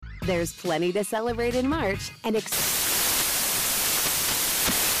There's plenty to celebrate in March and National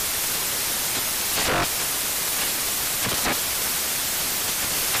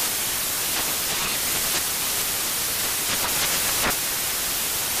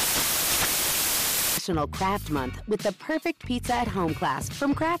Craft Month with the perfect pizza at home class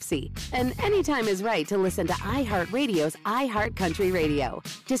from Craftsy. And anytime is right to listen to iHeartRadio's iHeartCountry Radio.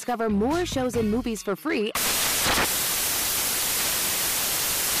 Discover more shows and movies for free.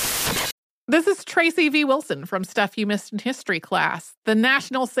 This is Tracy V. Wilson from Stuff You Missed in History class. The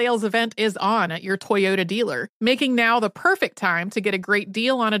national sales event is on at your Toyota dealer, making now the perfect time to get a great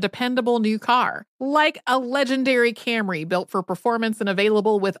deal on a dependable new car. Like a legendary Camry built for performance and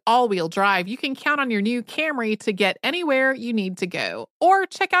available with all-wheel drive, you can count on your new Camry to get anywhere you need to go. Or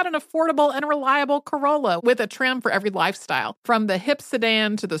check out an affordable and reliable Corolla with a trim for every lifestyle. From the hip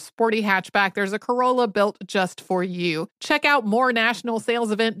sedan to the sporty hatchback, there's a Corolla built just for you. Check out more national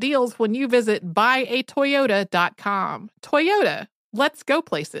sales event deals when you visit buyatoyota.com. Toyota, let's go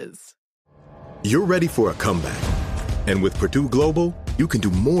places. You're ready for a comeback. And with Purdue Global, you can do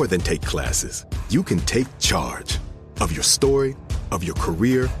more than take classes. You can take charge of your story, of your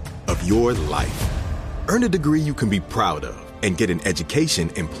career, of your life. Earn a degree you can be proud of and get an education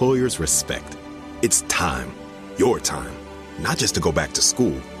employers respect. It's time, your time, not just to go back to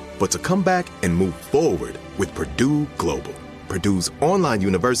school, but to come back and move forward with Purdue Global, Purdue's online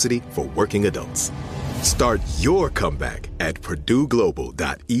university for working adults. Start your comeback at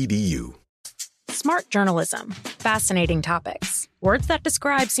purdueglobal.edu. Smart journalism. Fascinating topics. Words that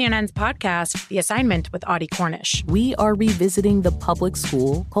describe CNN's podcast, The Assignment with Audie Cornish. We are revisiting the public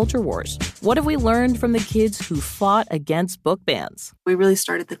school culture wars. What have we learned from the kids who fought against book bans? We really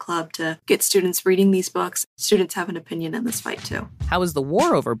started the club to get students reading these books. Students have an opinion in this fight, too. How has the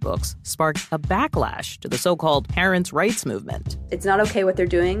war over books sparked a backlash to the so-called parents' rights movement? It's not okay what they're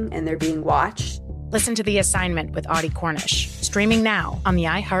doing, and they're being watched. Listen to The Assignment with Audie Cornish. Streaming now on the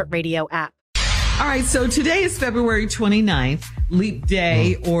iHeartRadio app. All right, so today is February 29th, Leap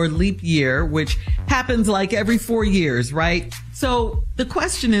Day or Leap Year, which happens like every 4 years, right? So the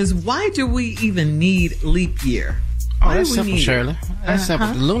question is, why do we even need Leap Year? Oh, that's simple, Shirley. That's simple.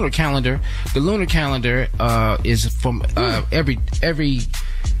 The lunar calendar is from every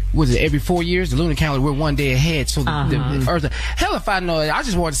 4 years? The lunar calendar, we're one day ahead. So the Earth, hell if I know it. I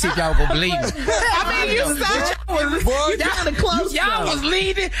just wanted to see if y'all gonna believe it. I mean, you said you kind of close. Y'all was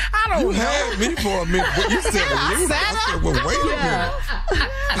leading. I don't know. You had me for a minute, but you said the lunar. I said, well, wait a minute.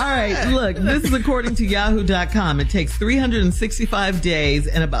 All right, look, this is according to Yahoo.com. It takes 365 days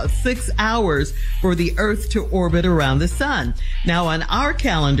and about 6 hours for the Earth to orbit around the sun. Now, on our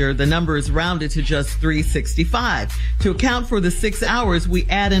calendar, the number is rounded to just 365. To account for the 6 hours, we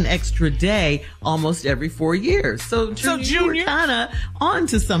add an extra day almost every 4 years. So Junior, you were kind of on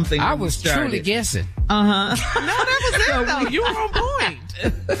to something. I was truly guessing. No, that was it, though. You were on point.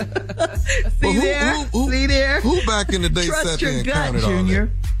 See there? Who back in the day sat there and counted all that?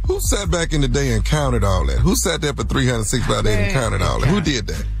 Who sat back in the day and counted all that? Who sat there for 365 days and counted all that? Who did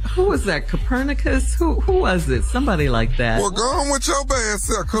that? Who was that? Copernicus? Who was it? Somebody like that. Well, go on with your bad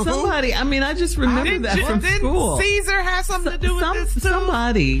self. Somebody. I mean, I just remember that from school. Caesar have something to do with this too?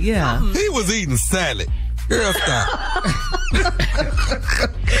 Somebody, yeah. He was eating salad. Girl, stop.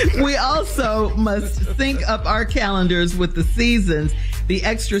 We also must sync up our calendars with the seasons. The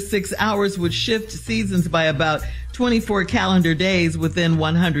extra 6 hours would shift seasons by about 24 calendar days within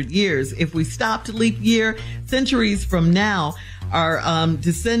 100 years. If we stopped leap year, centuries from now, our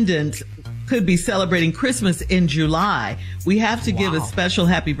descendants could be celebrating Christmas in July. We have to give a special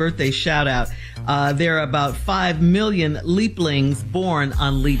happy birthday shout out. There are about 5 million leaplings born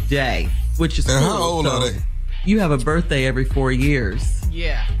on Leap Day, which is cool. And how old are they? You have a birthday every 4 years.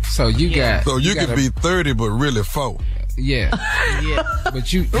 Yeah. So you could be 30, but really 4. Yeah. Yeah.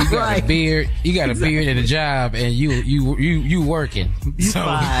 But you got a beard. You got a beard and a job, and you working. You so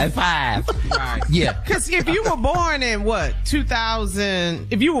 5. Right. Yeah. Because if you were born in 2000,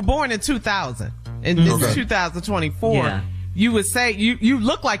 if you were born in 2000, and this is 2024. Yeah. You would say you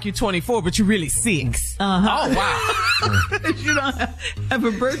look like you're 24, but you're really 6. Uh-huh. Oh wow! You don't have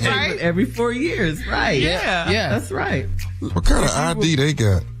a birthday but every 4 years, right? Yeah, that's right. What kind of ID they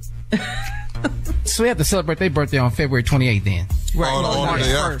got? So we have to celebrate their birthday on February 28th then. Right. On March the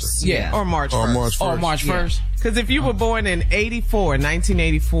day 1st. Yeah. Or March 1st. Or March 1st. Because if you were born in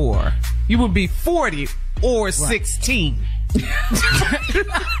 1984, you would be 40 or 16.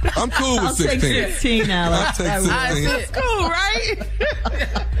 I'm cool with 16. I'll take 16, Alex. I'll take 16. That's cool, right?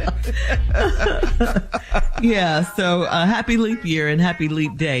 Yeah, so happy leap year and happy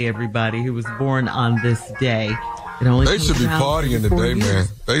leap day, everybody who was born on this day. They should be partying today, man.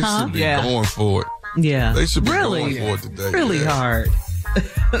 They should be going for it. Yeah. They should be going for it today. Really hard.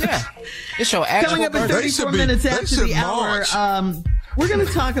 Yeah. It's your actual Coming up in 34 minutes after the hour, we're going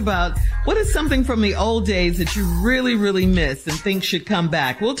to talk about what is something from the old days that you really, really miss and think should come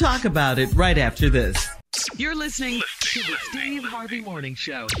back. We'll talk about it right after this. You're listening to the Steve Harvey Morning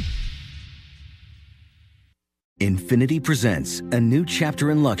Show. Infiniti presents a new chapter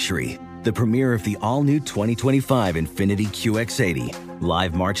in luxury, the premiere of the all-new 2025 Infiniti QX80,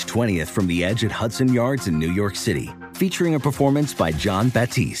 live March 20th from the Edge at Hudson Yards in New York City, featuring a performance by John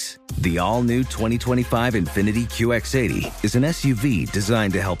Batiste. The all-new 2025 Infiniti QX80 is an SUV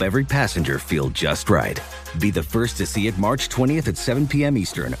designed to help every passenger feel just right. Be the first to see it March 20th at 7 p.m.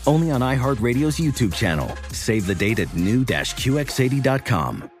 Eastern, only on iHeartRadio's YouTube channel. Save the date at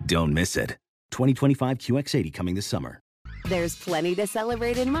new-QX80.com. Don't miss it. 2025 QX80 coming this summer. There's plenty to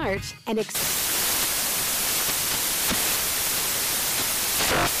celebrate in March and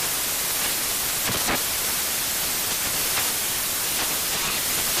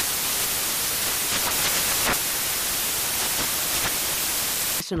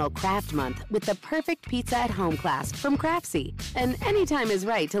National Craft Month with the perfect pizza at home class from Craftsy. And anytime is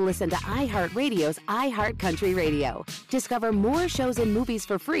right to listen to iHeartRadio's iHeart Country Radio. Discover more shows and movies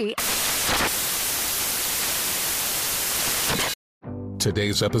for free.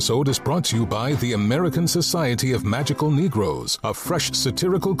 Today's episode is brought to you by the American Society of Magical Negroes, a fresh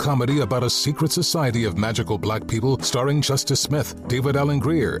satirical comedy about a secret society of magical black people starring Justice Smith, David Allen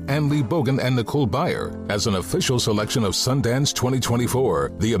Greer, Ann Lee Bogan, and Nicole Byer. As an official selection of Sundance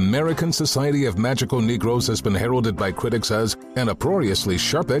 2024, the American Society of Magical Negroes has been heralded by critics as an uproariously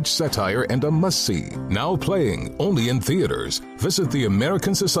sharp-edged satire and a must-see. Now playing only in theaters. Visit the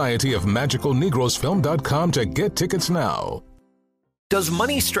American Society of Magical Negroes Film.com to get tickets now. Does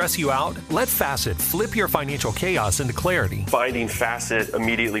money stress you out? Let Facet flip your financial chaos into clarity. Finding Facet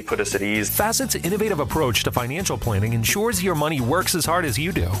immediately put us at ease. Facet's innovative approach to financial planning ensures your money works as hard as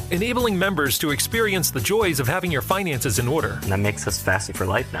you do, enabling members to experience the joys of having your finances in order. And that makes us Facet for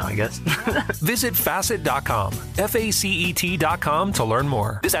life now, I guess. Visit Facet.com, FACET.com to learn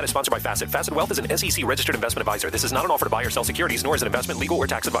more. This ad is sponsored by Facet. Facet Wealth is an SEC registered investment advisor. This is not an offer to buy or sell securities, nor is it investment, legal, or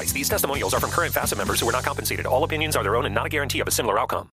tax advice. These testimonials are from current Facet members who are not compensated. All opinions are their own and not a guarantee of a similar outcome.